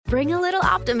Bring a little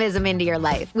optimism into your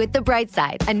life with The Bright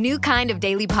Side, a new kind of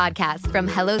daily podcast from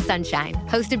Hello Sunshine,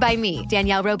 hosted by me,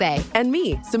 Danielle Robay. And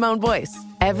me, Simone Boyce.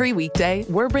 Every weekday,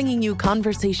 we're bringing you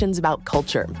conversations about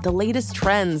culture, the latest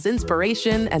trends,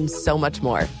 inspiration, and so much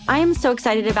more. I am so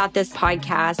excited about this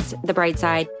podcast, The Bright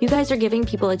Side. You guys are giving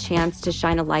people a chance to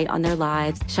shine a light on their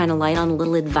lives, shine a light on a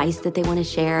little advice that they want to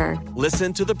share.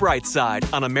 Listen to The Bright Side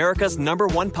on America's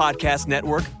 #1 podcast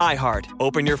network, iHeart.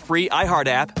 Open your free iHeart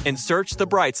app and search The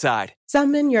Bright Side.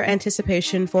 Summon your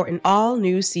anticipation for an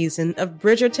all-new season of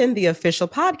Bridgerton, the official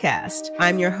podcast.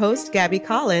 I'm your host, Gabby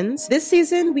Collins. This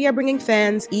season, we are bringing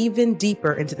fans even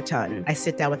deeper into the ton. I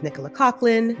sit down with Nicola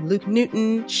Coughlan, Luke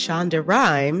Newton, Shonda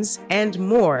Rhimes, and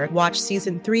more. Watch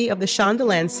season 3 of the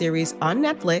Shondaland series on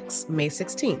Netflix, May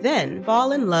 16th. Then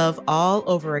fall in love all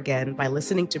over again by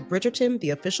listening to Bridgerton,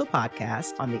 the official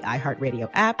podcast on the iHeartRadio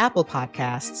app, Apple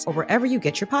Podcasts, or wherever you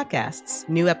get your podcasts.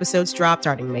 New episodes drop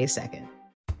starting May 2nd.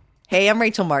 Hey, I'm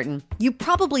Rachel Martin. You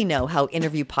probably know how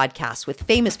interview podcasts with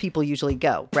famous people usually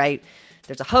go, right?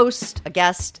 There's a host, a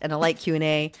guest, and a light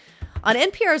Q&A. On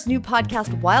NPR's new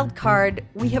podcast, Wildcard,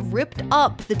 we have ripped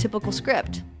up the typical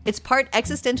script. It's part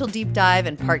existential deep dive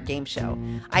and part game show.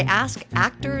 I ask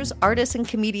actors, artists, and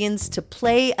comedians to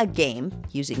play a game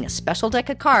using a special deck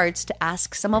of cards to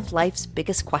ask some of life's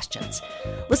biggest questions.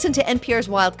 Listen to NPR's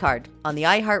Wildcard on the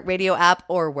iHeartRadio app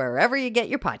or wherever you get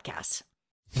your podcasts.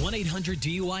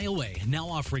 1-800-DUI-AWAY, now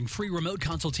offering free remote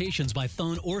consultations by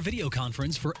phone or video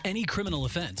conference for any criminal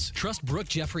offense. Trust Brooke,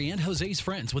 Jeffrey, and Jose's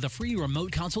friends with a free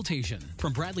remote consultation.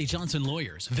 From Bradley Johnson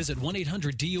Lawyers, visit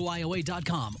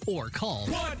 1-800-DUI-AWAY.com or call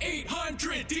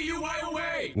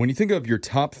 1-800-DUI-AWAY. When you think of your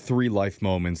top 3 life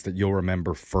moments that you'll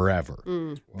remember forever,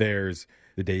 there's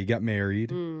the day you got married,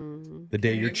 the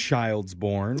day your child's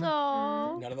born.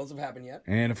 Aww. None of those have happened yet.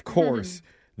 And, of course,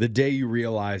 the day you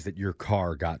realize that your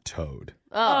car got towed.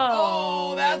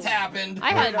 Oh, that's happened.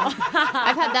 I've had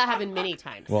that happen many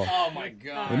times. Well, oh my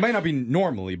God. It might not be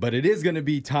normally, but it is going to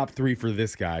be top 3 for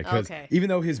this guy. Because even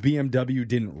though his BMW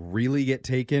didn't really get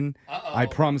taken, I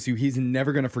promise you he's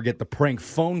never going to forget the prank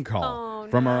phone call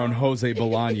from our own Jose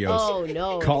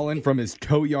Bolaños. Calling from his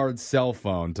tow yard cell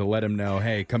phone to let him know,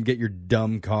 hey, come get your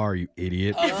dumb car, you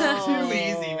idiot. Too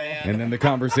easy, man. And then the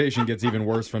conversation gets even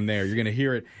worse from there. You're going to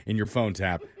hear it in your phone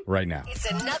tap right now.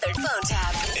 It's another phone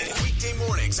tap. Weekday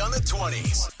mornings on the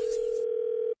 20s.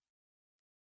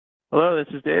 Hello,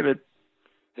 this is David.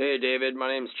 Hey, David. My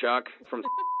name's Chuck from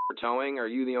Towing. Are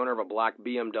you the owner of a black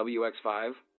BMW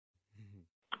X5?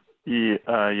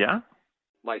 Yeah.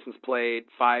 License plate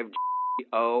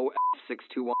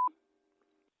 5GO621.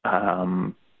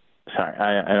 Sorry,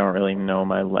 I don't really know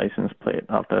my license plate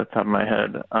off the top of my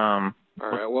head. All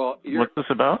right, well, what's this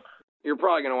about? You're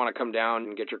probably going to want to come down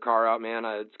and get your car out, man.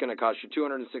 It's going to cost you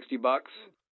 $260.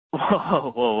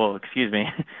 Whoa, excuse me.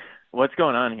 What's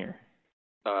going on here?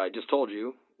 I just told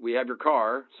you. We have your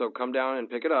car, so come down and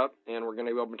pick it up, and we're going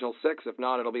to be open until 6. If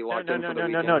not, it'll be locked in for the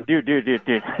weekend. No, dude.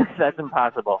 That's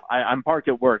impossible. I'm parked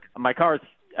at work. My car's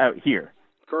out here.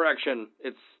 Correction,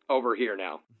 it's over here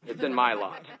now. It's in my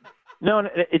lot. No,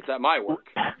 it's at my work.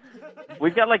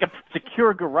 We've got like a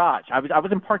secure garage. I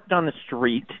wasn't parked on the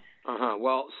street.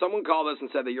 Well, someone called us and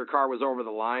said that your car was over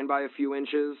the line by a few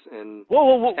inches, and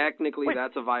whoa. Technically Wait,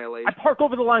 that's a violation. I park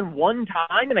over the line one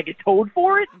time and I get towed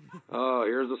for it? Oh,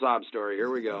 here's the sob story.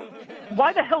 Here we go.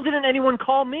 Why the hell didn't anyone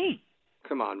call me?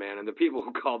 Come on, man. And the people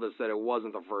who called us said it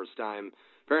wasn't the first time.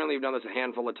 Apparently you've done this a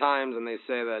handful of times, and they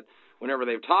say that whenever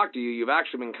they've talked to you, you've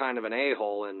actually been kind of an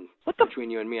a-hole, and between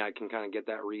you and me, I can kind of get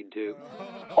that read, too.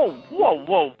 Oh, whoa.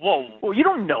 Well, you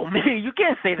don't know me. You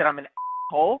can't say that I'm an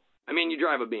a-hole. I mean, you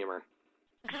drive a Beamer.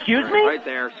 Excuse me? Right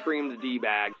there, screams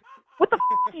D-bag. What the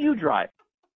do you drive?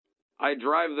 I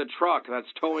drive the truck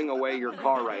that's towing away your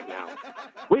car right now.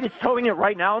 Wait, it's towing it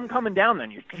right now? I'm coming down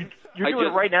then. You're doing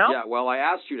it right now? Yeah, well, I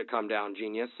asked you to come down,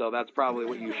 genius, so that's probably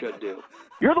what you should do.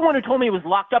 You're the one who told me it was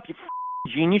locked up, you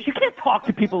genius. You can't talk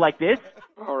to people like this.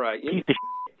 All right. Piece of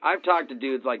I've talked to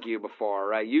dudes like you before,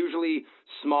 right? Usually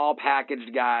small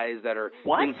packaged guys that are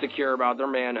insecure about their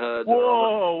manhood.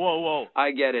 Whoa. I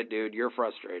get it, dude. You're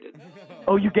frustrated.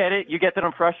 Oh, you get it? You get that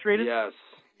I'm frustrated? Yes.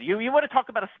 You want to talk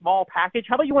about a small package?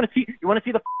 How about you want to see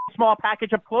the small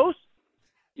package up close?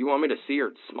 You want me to see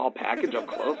your small package up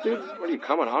close, dude? What, are you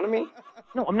coming on to me?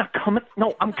 No, I'm not coming.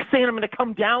 No, I'm saying I'm going to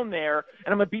come down there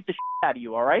and I'm going to beat the out of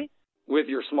you, all right? With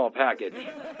your small package.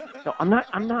 No, I'm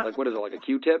not. Like, what is it, like a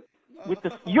Q-tip?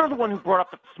 You're the one who brought up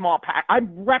the small pack. I'm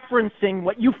referencing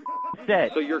what you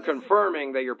said. So you're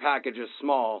confirming that your package is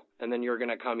small, and then you're going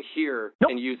to come here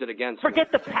and use it against me.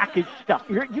 Forget the package stuff.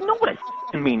 You know what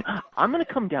I mean. I'm going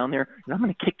to come down there, and I'm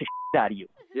going to kick the out of you.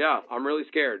 Yeah, I'm really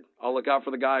scared. I'll look out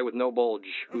for the guy with no bulge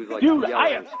who's like Dude, yelling. I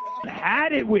have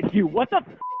had it with you. What the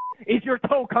is your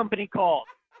tow company called?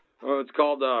 Oh, it's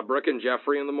called Brooke and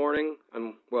Jeffrey in the Morning.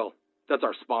 And, well, that's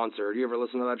our sponsor. Do you ever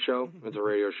listen to that show? It's a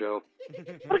radio show. I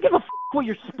don't give a what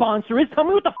your sponsor is. Tell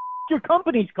me what the your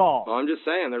company's called. Well, I'm just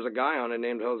saying, there's a guy on it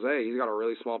named Jose. He's got a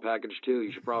really small package, too.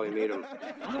 You should probably meet him.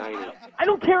 Tiny. I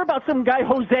don't care about some guy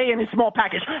Jose and his small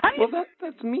package. Well,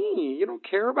 that's me. You don't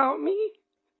care about me?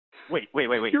 Wait.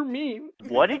 You're mean.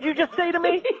 What did you just say to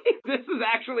me? This is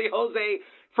actually Jose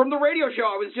from the radio show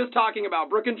I was just talking about.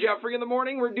 Brooke and Jeffrey in the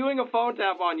Morning. We're doing a phone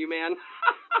tap on you, man.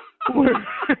 Wait,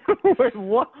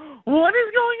 what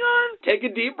is going on? Take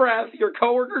a deep breath. Your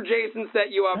coworker Jason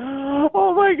set you up.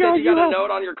 Oh my God! You got a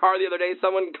note on your car the other day.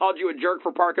 Someone called you a jerk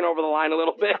for parking over the line a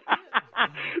little bit.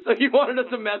 So he wanted us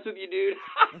to mess with you, dude.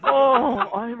 Oh,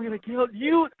 I'm gonna kill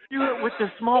you. You with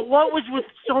the small. What was with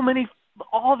so many?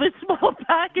 All this small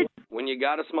package. When you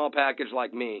got a small package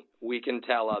like me, we can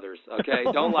tell others, okay?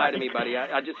 Don't lie to me, buddy.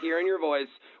 I just hear in your voice,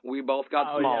 we both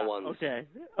got small ones.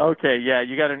 Okay, yeah,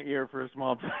 you got an ear for a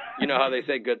small package. You know how they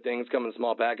say good things come in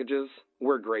small packages?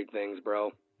 We're great things,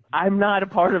 bro. I'm not a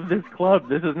part of this club.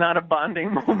 This is not a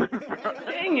bonding moment, bro.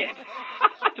 Dang it.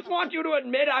 I just want you to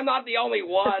admit I'm not the only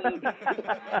one.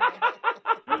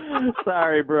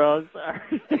 Sorry, bro.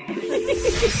 Sorry.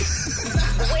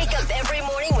 Wake up every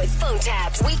morning with phone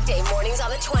taps. Weekday mornings on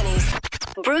the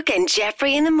 20s. Brooke and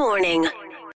Jeffrey in the Morning.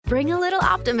 Bring a little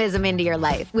optimism into your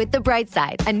life with The Bright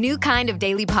Side, a new kind of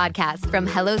daily podcast from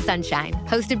Hello Sunshine,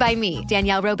 hosted by me,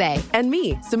 Danielle Robay. And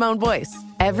me, Simone Boyce.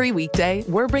 Every weekday,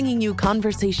 we're bringing you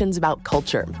conversations about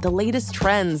culture, the latest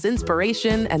trends,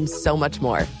 inspiration, and so much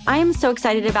more. I am so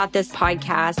excited about this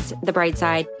podcast, The Bright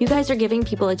Side. You guys are giving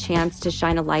people a chance to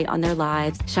shine a light on their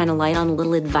lives, shine a light on a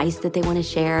little advice that they want to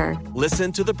share.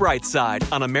 Listen to The Bright Side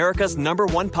on America's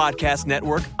 #1 podcast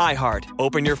network, iHeart.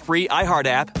 Open your free iHeart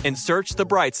app and search The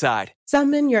Bright Side.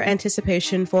 Summon your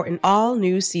anticipation for an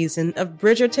all-new season of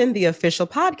Bridgerton, the official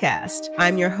podcast.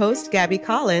 I'm your host, Gabby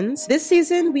Collins. This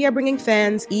season, we are bringing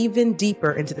fans even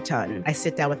deeper into the ton. I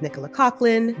sit down with Nicola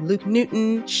Coughlan, Luke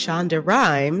Newton, Shonda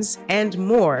Rhimes, and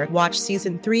more. Watch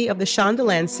season 3 of the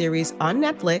Shondaland series on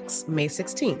Netflix, May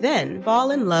 16th. Then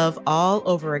fall in love all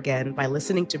over again by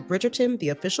listening to Bridgerton, the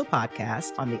official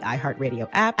podcast on the iHeartRadio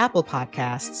app, Apple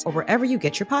Podcasts, or wherever you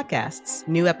get your podcasts.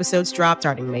 New episodes drop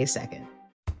starting May 2nd.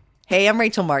 Hey, I'm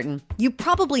Rachel Martin. You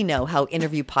probably know how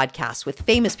interview podcasts with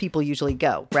famous people usually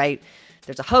go, right?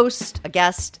 There's a host, a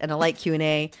guest, and a light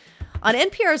Q&A. On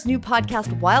NPR's new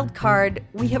podcast, Wild Card,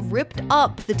 we have ripped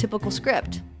up the typical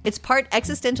script. It's part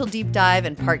existential deep dive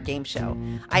and part game show.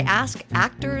 I ask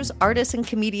actors, artists, and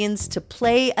comedians to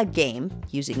play a game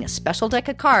using a special deck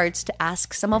of cards to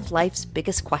ask some of life's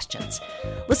biggest questions.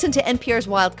 Listen to NPR's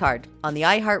Wild Card on the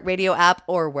iHeartRadio app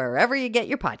or wherever you get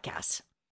your podcasts.